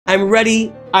I'm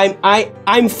ready.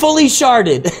 I'm fully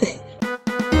sharded.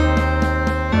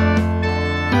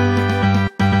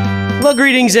 Well,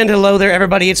 greetings and hello there,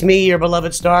 everybody. It's me, your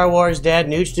beloved Star Wars dad,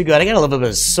 Nooch to Good. I got a little bit of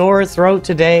a sore throat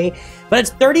today, but it's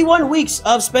 31 weeks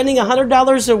of spending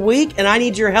 $100 a week, and I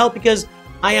need your help because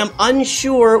I am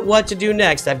unsure what to do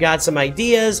next. I've got some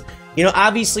ideas. You know,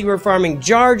 obviously we're farming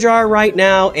Jar Jar right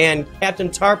now, and Captain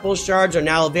Tarpal shards are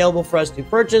now available for us to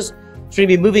purchase. So we're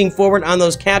going to be moving forward on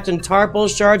those Captain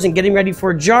Tarpal shards and getting ready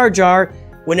for Jar Jar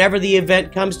whenever the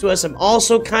event comes to us. I'm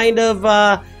also kind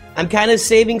of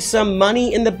saving some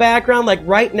money in the background. Like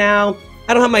right now,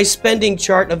 I don't have my spending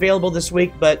chart available this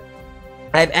week, but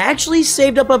I've actually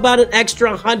saved up about an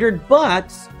extra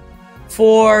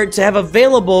 $100 to have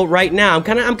available right now.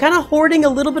 I'm kind of hoarding a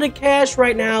little bit of cash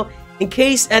right now in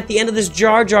case at the end of this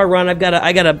Jar Jar run, I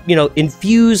gotta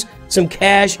infuse some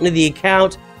cash into the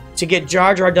account to get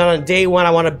Jar Jar done on day one.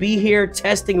 I want to be here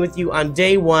testing with you on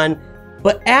day one,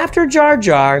 but after Jar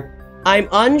Jar, I'm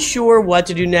unsure what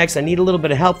to do next. I need a little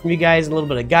bit of help from you guys, a little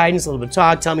bit of guidance, a little bit of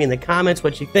talk. Tell me in the comments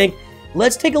what you think.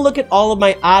 Let's take a look at all of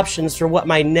my options for what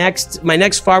my next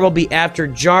farm will be after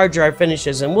Jar Jar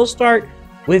finishes, and we'll start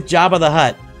with Jabba the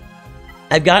Hutt.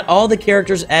 I've got all the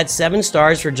characters at 7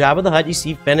 stars for Jabba the Hutt. You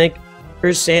see Fennec,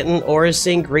 Chrysanthemum, Aurra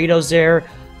Sing, Greedos there.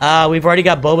 We've already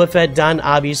got Boba Fett done,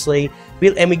 obviously.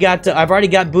 I've already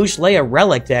got Bouche Leia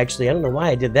relicked, actually. I don't know why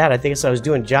I did that. I think I was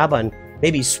doing Jabba and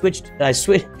maybe I thought I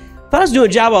was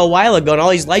doing Jabba a while ago, and all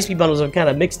these Lightspeed bundles have kind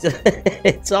of mixed.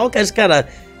 It's all just kind of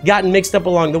gotten mixed up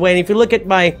along the way. And if you look at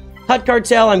my Hutt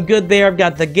Cartel, I'm good there. I've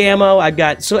got the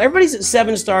Gammo. So everybody's at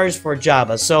 7 stars for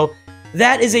Jabba. So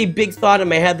that is a big thought in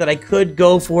my head that I could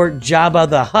go for Jabba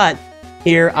the Hutt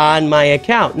here on my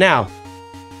account. Now,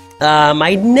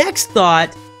 my next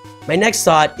thought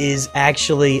is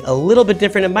actually a little bit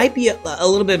different. It might be a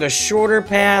little bit of a shorter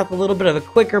path, a little bit of a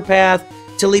quicker path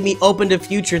to leave me open to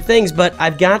future things, but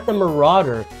I've got the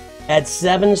Marauder at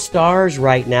 7 stars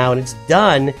right now, and it's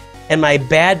done, and my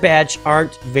Bad Batch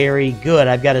aren't very good.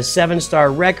 I've got a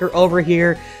 7-star Wrecker over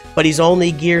here, but he's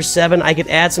only gear 7. I could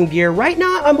add some gear. Right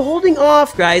now, I'm holding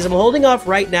off, guys. I'm holding off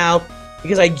right now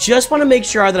because I just want to make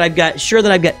sure that I've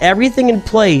got everything in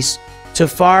place to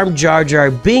farm Jar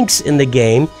Jar Binks in the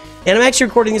game. And I'm actually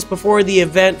recording this before the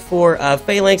event for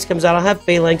Phalanx comes out. I'll have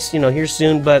Phalanx, here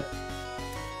soon, but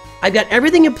I've got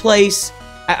everything in place.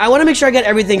 I want to make sure I got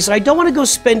everything, so I don't want to go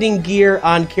spending gear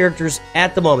on characters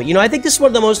at the moment. I think this is one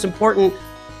of the most important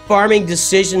farming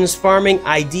decisions, farming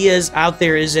ideas out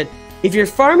there, is that if you're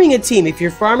farming a team, if you're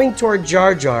farming toward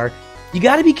Jar Jar, you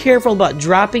got to be careful about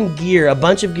dropping gear, a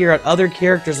bunch of gear on other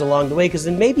characters along the way, because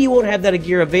then maybe you won't have that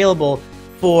gear available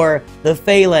for the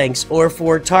Phalanx, or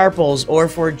for Tarpals, or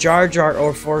for Jar Jar,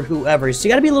 or for whoever. So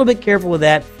you got to be a little bit careful with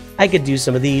that. I could do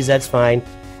some of these, that's fine.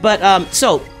 But,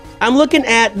 so, I'm looking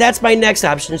at, that's my next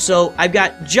option. So, I've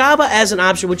got Jabba as an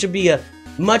option, which would be a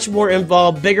much more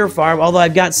involved, bigger farm, although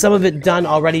I've got some of it done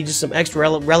already, just some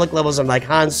extra relic levels on, like,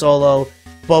 Han Solo,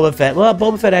 Boba Fett. Well,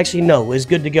 Boba Fett actually, no, is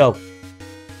good to go.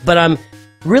 But I'm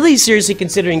really seriously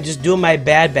considering just doing my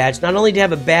Bad Batch, not only to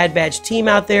have a Bad Batch team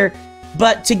out there,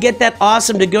 but to get that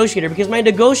awesome negotiator, because my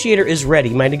negotiator is ready.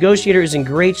 My negotiator is in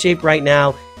great shape right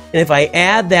now, and if I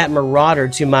add that Marauder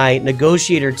to my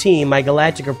negotiator team, my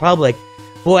Galactic Republic,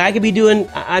 boy, I could be doing,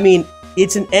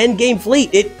 it's an endgame fleet.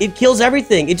 It kills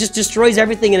everything. It just destroys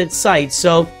everything in its sight.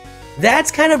 So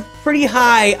that's kind of pretty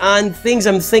high on things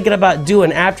I'm thinking about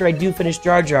doing after I do finish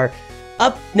Jar Jar.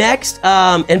 Up next,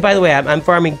 and by the way, I'm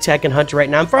farming Tech and Hunter right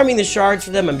now. I'm farming the shards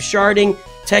for them. I'm sharding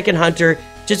Tech and Hunter.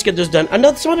 Just get those done.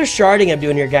 Some other sharding I'm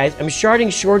doing here, guys. I'm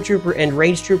sharding Shore Trooper and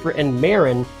Range Trooper and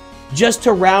Marin just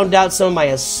to round out some of my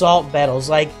assault battles.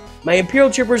 Like, my Imperial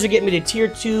Troopers are getting me to Tier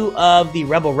 2 of the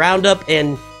Rebel Roundup,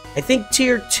 and I think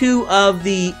Tier 2 of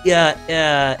the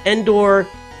Endor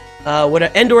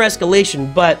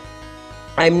Escalation, but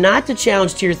I'm not to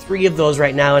challenge Tier 3 of those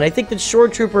right now, and I think that Shore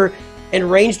Trooper and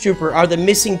Range Trooper are the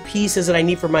missing pieces that I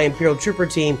need for my Imperial Trooper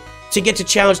team to get to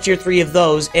challenge Tier 3 of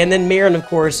those, and then Marin, of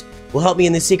course, will help me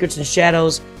in the Secrets and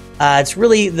Shadows. It's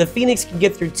really, the Phoenix can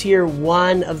get through Tier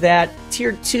 1 of that.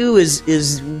 Tier 2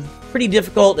 is pretty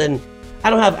difficult, and I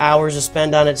don't have hours to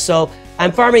spend on it, so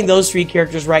I'm farming those 3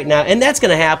 characters right now, and that's going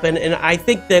to happen, and I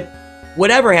think that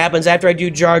whatever happens after I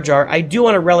do Jar Jar, I do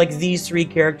want to relic these 3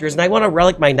 characters, and I want to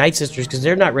relic my Night Sisters, because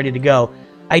they're not ready to go.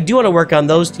 I do want to work on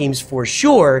those teams for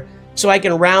sure, so I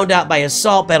can round out my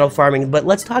assault battle farming. But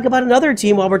let's talk about another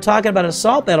team while we're talking about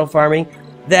assault battle farming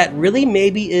that really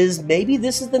maybe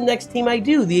this is the next team I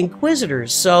do, the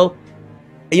Inquisitors. So,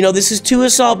 this is 2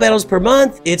 assault battles per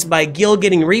month. It's my guild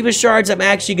getting Reva shards. I'm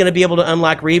actually going to be able to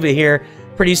unlock Reva here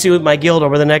pretty soon with my guild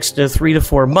over the next 3 to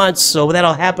 4 months. So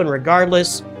that'll happen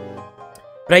regardless.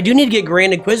 But I do need to get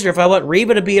Grand Inquisitor. If I want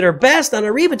Reba to be at her best on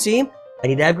a Reba team, I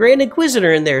need to have Grand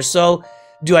Inquisitor in there. So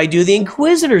do I do the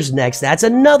Inquisitors next? That's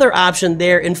another option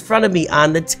there in front of me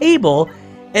on the table.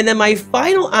 And then my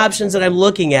final options that I'm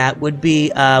looking at would be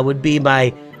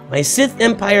my Sith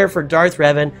Empire for Darth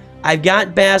Revan. I've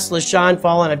got Bastila Shan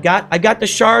Fallen. I've got the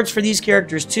shards for these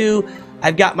characters too.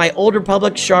 I've got my Old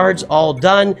Republic shards all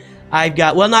done. I've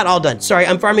got, well, not all done. Sorry,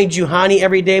 I'm farming Juhani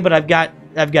every day, but I've got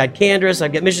Candrass,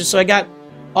 I've got missions, so I got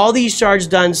all these shards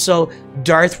done. So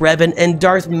Darth Revan and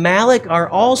Darth Malak are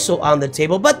also on the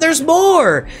table, but there's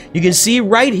more. You can see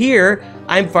right here,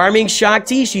 I'm farming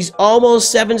Shakti. She's almost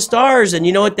 7 stars, and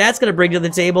you know what that's going to bring to the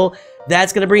table?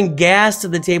 That's going to bring gas to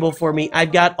the table for me.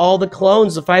 I've got all the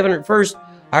clones. The 501st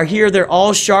are here. They're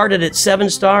all sharded at 7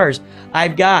 stars.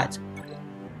 I've got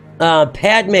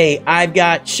Padme. I've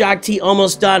got Shakti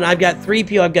almost done. I've got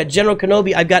 3PO. I've got General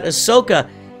Kenobi. I've got Ahsoka.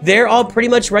 They're all pretty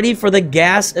much ready for the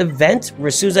gas event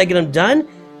as soon as I get them done.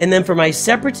 And then for my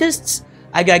Separatists,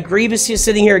 I got Grievous here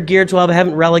sitting here at Gear 12. I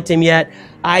haven't relicked him yet.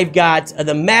 I've got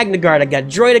the Magna Guard. I got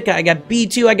Droideka. I got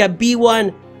B2. I got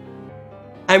B1.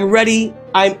 I'm ready.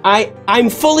 I'm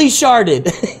fully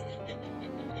sharded.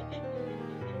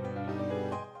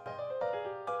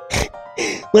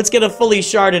 Let's get a fully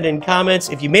sharded in comments.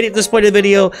 If you made it to this point of the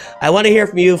video, I want to hear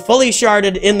from you. Fully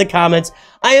sharded in the comments.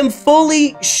 I am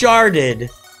fully sharded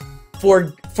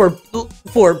for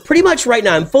pretty much right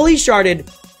now. I'm fully sharded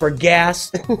for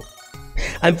gas.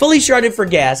 I'm fully sharded for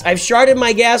gas. I've sharded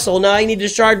my gas hole. Now I need to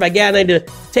shard my gas. I need to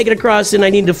take it across, and I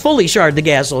need to fully shard the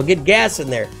gas hole. Get gas in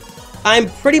there. I'm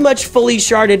pretty much fully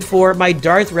sharded for my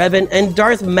Darth Revan and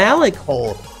Darth Malak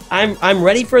hole. I'm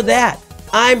ready for that.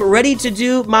 I'm ready to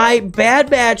do my Bad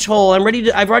Batch hole.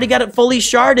 I've already got it fully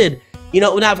sharded. You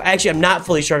know, actually, I'm not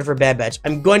fully sharded for Bad Batch.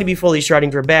 I'm going to be fully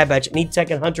sharding for Bad Batch. I need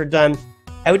Tech and Hunter done.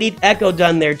 I would need Echo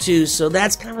done there too, so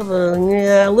that's kind of a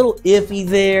little iffy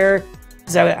there.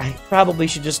 Because I probably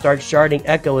should just start sharding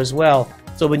Echo as well.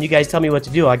 So when you guys tell me what to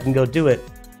do, I can go do it.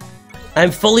 I'm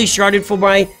fully sharded for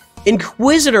my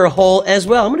Inquisitor hole as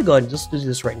well. I'm going to go ahead and just do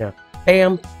this right now.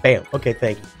 Bam, bam. Okay,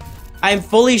 thank you. I'm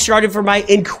fully sharded for my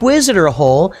Inquisitor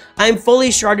hole. I'm fully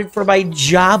sharded for my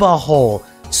Jabba hole.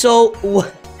 So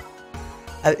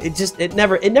it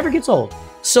never gets old.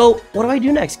 So what do I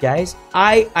do next, guys?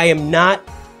 I'm not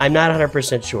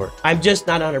 100% sure. I'm just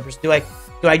not 100%.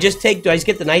 Do I just get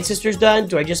the Night Sisters done?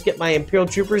 Do I just get my Imperial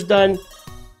Troopers done?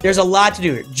 There's a lot to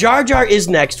do here. Jar Jar is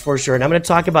next for sure, and I'm going to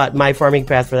talk about my farming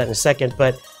path for that in a second,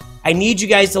 but I need you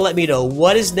guys to let me know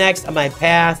what is next on my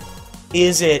path.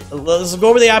 Let's go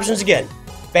over the options again.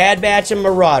 Bad Batch and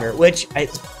Marauder, which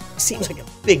seems like a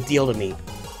big deal to me.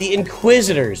 The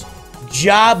Inquisitors,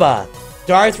 Jabba,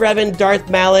 Darth Revan, Darth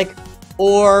Malak,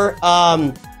 or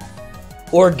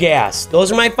Gas.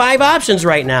 Those are my 5 options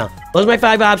right now. Those are my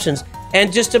 5 options.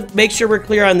 And just to make sure we're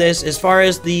clear on this, as far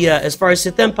as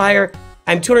Sith Empire,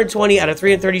 I'm 220 out of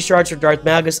 330 shards for Darth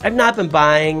Malgus. I've not been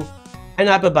buying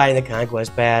the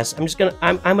Conquest Pass.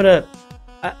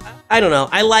 I don't know.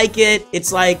 I like it.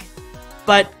 It's like,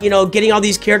 but, you know, getting all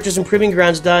these characters and Proving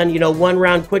Grounds done, you know, 1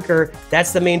 round quicker,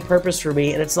 that's the main purpose for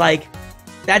me. And it's like,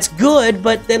 that's good,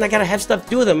 but then I gotta have stuff to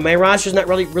do with them. My roster's not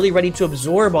really ready to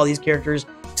absorb all these characters,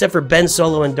 except for Ben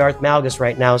Solo and Darth Malgus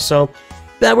right now. So,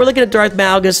 we're looking at Darth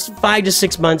Malgus 5 to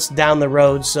 6 months down the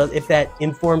road, so if that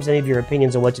informs any of your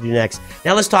opinions on what to do next.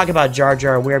 Now let's talk about Jar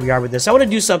Jar and where we are with this. I want to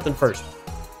do something first.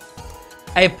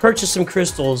 I have purchased some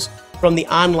crystals from the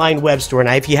online web store.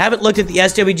 Now, if you haven't looked at the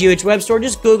SWGH web store,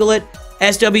 just Google it.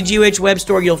 SWGH web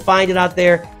store, you'll find it out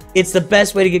there. It's the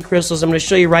best way to get crystals. I'm going to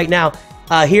show you right now.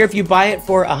 Here, if you buy it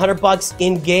for $100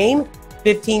 in-game,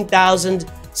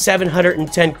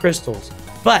 15,710 crystals.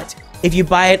 But if you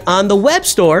buy it on the web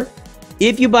store,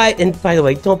 if you buy it, and by the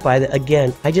way, don't buy that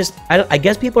again. I guess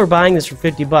people are buying this for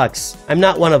 $50. I'm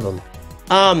not one of them.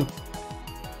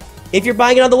 If you're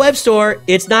buying it on the web store,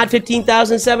 it's not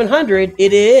 15,700.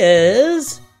 It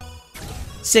is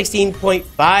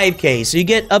 16.5K. So you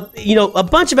get a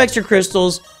bunch of extra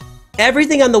crystals.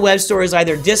 Everything on the web store is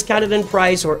either discounted in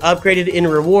price or upgraded in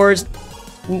rewards.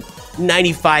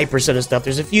 95% of stuff.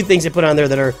 There's a few things they put on there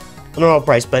that are normal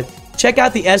price, but check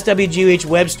out the SWGH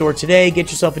web store today.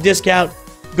 Get yourself a discount.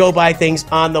 Go buy things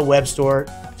on the web store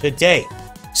today.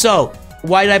 So,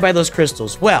 why did I buy those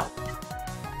crystals? Well,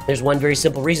 there's one very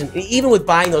simple reason. Even with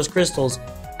buying those crystals,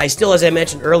 I still, as I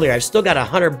mentioned earlier, I've still got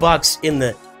 $100 in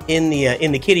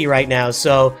the kitty right now.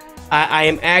 So I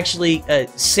am actually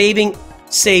saving.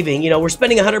 You know, we're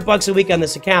spending $100 a week on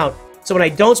this account. So when I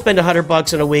don't spend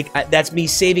 $100 in a week, that's me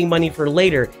saving money for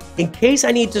later in case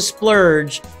I need to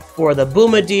splurge for the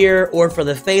Boomadeer or for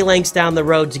the Phalanx down the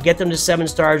road to get them to 7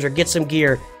 stars or get some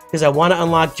gear. because I want to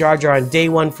unlock Jar Jar on day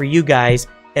 1 for you guys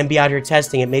and be out here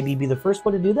testing it. Maybe be the first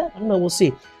one to do that. I don't know. We'll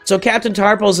see. So Captain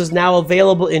Tarples is now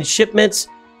available in shipments.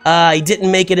 He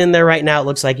didn't make it in there right now. It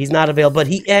looks like he's not available.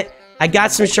 But I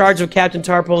got some shards of Captain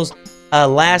Tarples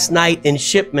last night in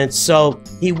shipments, so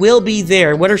he will be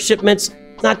there. What are shipments?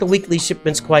 Not the weekly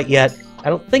shipments quite yet. I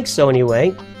don't think so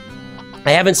anyway.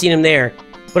 I haven't seen him there.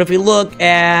 But if we look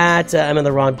at... I'm in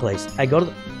the wrong place. I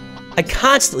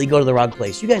constantly go to the wrong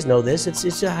place. You guys know this.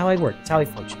 It's how I work. It's how I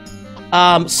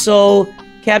function. So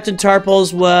Captain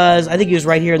Tarples was... I think he was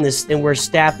right here in where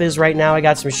Staff is right now. I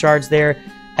got some shards there.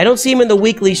 I don't see him in the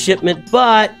weekly shipment,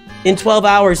 but in 12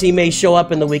 hours he may show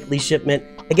up in the weekly shipment.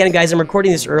 Again, guys, I'm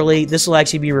recording this early. This will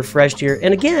actually be refreshed here.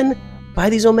 And again, buy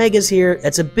these Omegas here.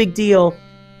 That's a big deal.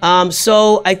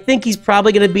 So I think he's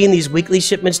probably going to be in these weekly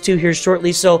shipments too here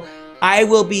shortly. So I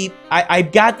will be...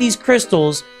 I've got these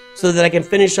crystals so that I can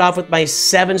finish off with my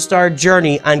 7-star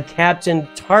journey on Captain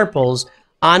Tarples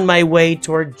on my way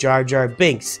toward Jar Jar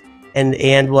Binks.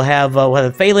 And we'll have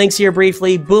the Phalanx here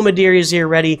briefly. Boomadeer is here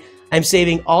ready. I'm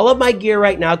saving all of my gear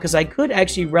right now because I could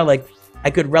actually relic. I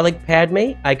could relic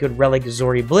Padme. I could relic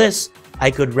Zori Bliss.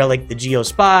 I could relic the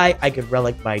Geospy. I could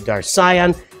relic my Darth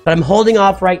Scion. But I'm holding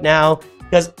off right now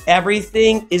because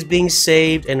everything is being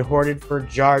saved and hoarded for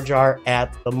Jar Jar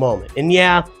at the moment. And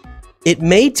yeah, it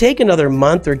may take another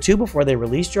month or 2 before they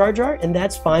release Jar Jar, and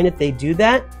that's fine if they do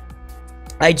that.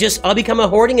 I'll become a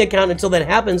hoarding account until that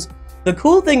happens. The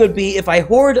cool thing would be if I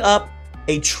hoard up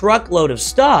a truckload of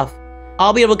stuff,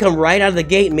 I'll be able to come right out of the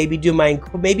gate and maybe do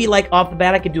maybe like off the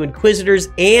bat I could do Inquisitors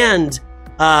and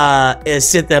a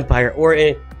Sith Empire or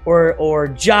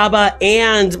Jabba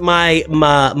and my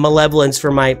Malevolence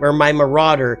for my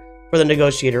Marauder for the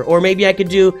Negotiator, or maybe I could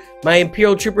do my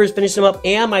Imperial Troopers, finish them up,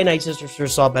 and my Night Sisters for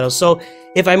Assault Battles. So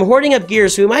if I'm hoarding up gear,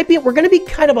 so we're going to be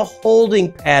kind of a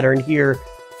holding pattern here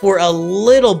for a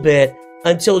little bit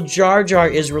until Jar Jar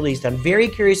is released. I'm very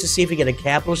curious to see if we get a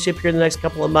capital ship here in the next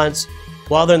couple of months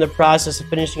while they're in the process of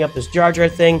finishing up this Jar Jar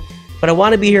thing. But I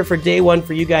want to be here for day 1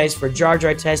 for you guys for Jar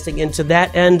Jar testing. And to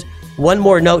that end, one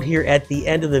more note here at the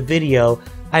end of the video.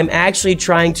 I'm actually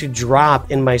trying to drop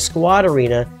in my squad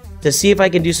arena to see if I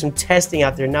can do some testing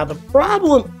out there. Now, the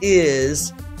problem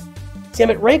is, see, I'm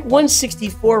at rank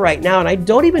 164 right now, and I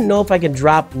don't even know if I can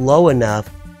drop low enough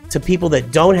to people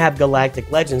that don't have Galactic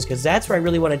Legends, because that's where I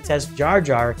really want to test Jar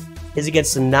Jar, is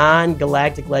against some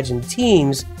non-Galactic Legend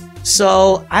teams.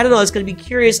 So, I don't know, it's going to be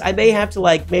curious. I may have to,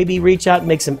 like, maybe reach out and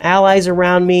make some allies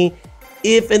around me.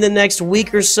 If in the next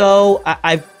week or so,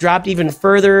 I've dropped even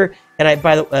further, and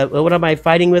what am I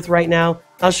fighting with right now?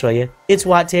 I'll show you. It's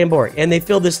Wat Tambor, and they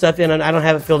filled this stuff in, and I don't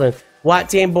have it filled in. Wat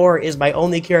Tambor is my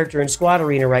only character in Squad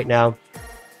Arena right now.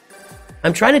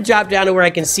 I'm trying to drop down to where I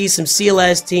can see some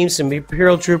CLS teams, some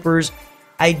Imperial Troopers.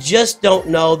 I just don't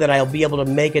know that I'll be able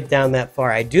to make it down that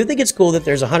far. I do think it's cool that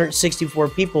there's 164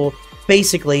 people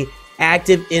basically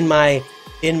active in my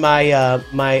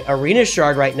arena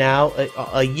shard right now.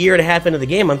 A year and a half into the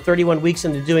game, I'm 31 weeks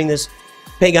into doing this,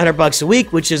 paying $100 a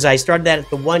week, which is I started that at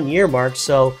the 1-year mark.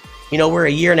 So you know, we're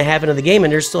a year and a half into the game,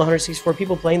 and there's still 164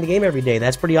 people playing the game every day.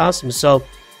 That's pretty awesome. So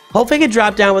hopefully I can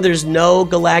drop down where there's no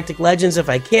Galactic Legends. If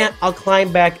I can't, I'll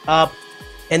climb back up,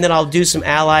 and then I'll do some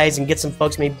allies and get some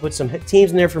folks, maybe put some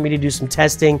teams in there for me to do some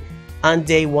testing on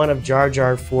day 1 of Jar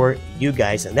Jar for you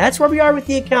guys. And that's where we are with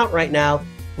the account right now.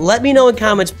 Let me know in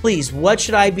comments, please. What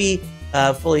should I be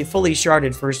fully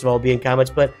sharded, first of all, be in comments.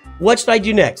 But what should I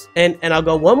do next? And I'll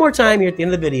go one more time here at the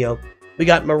end of the video. We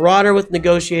got Marauder with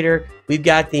Negotiator. We've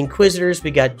got the Inquisitors.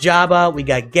 We got Jabba. We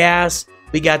got Gas.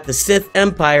 We got the Sith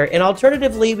Empire. And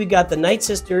alternatively, we got the Night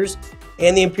Sisters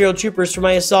and the Imperial Troopers for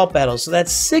my assault battles. So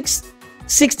that's six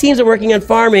teams are working on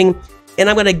farming. And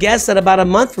I'm going to guess that about a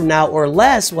month from now or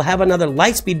less, we'll have another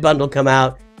Lightspeed bundle come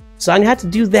out. So I'm going to have to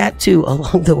do that too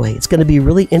along the way. It's going to be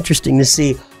really interesting to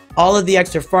see all of the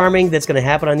extra farming that's going to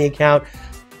happen on the account.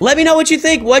 Let me know what you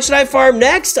think. What should I farm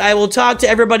next? I will talk to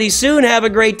everybody soon. Have a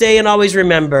great day, and always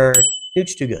remember,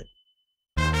 Nooch Too Good.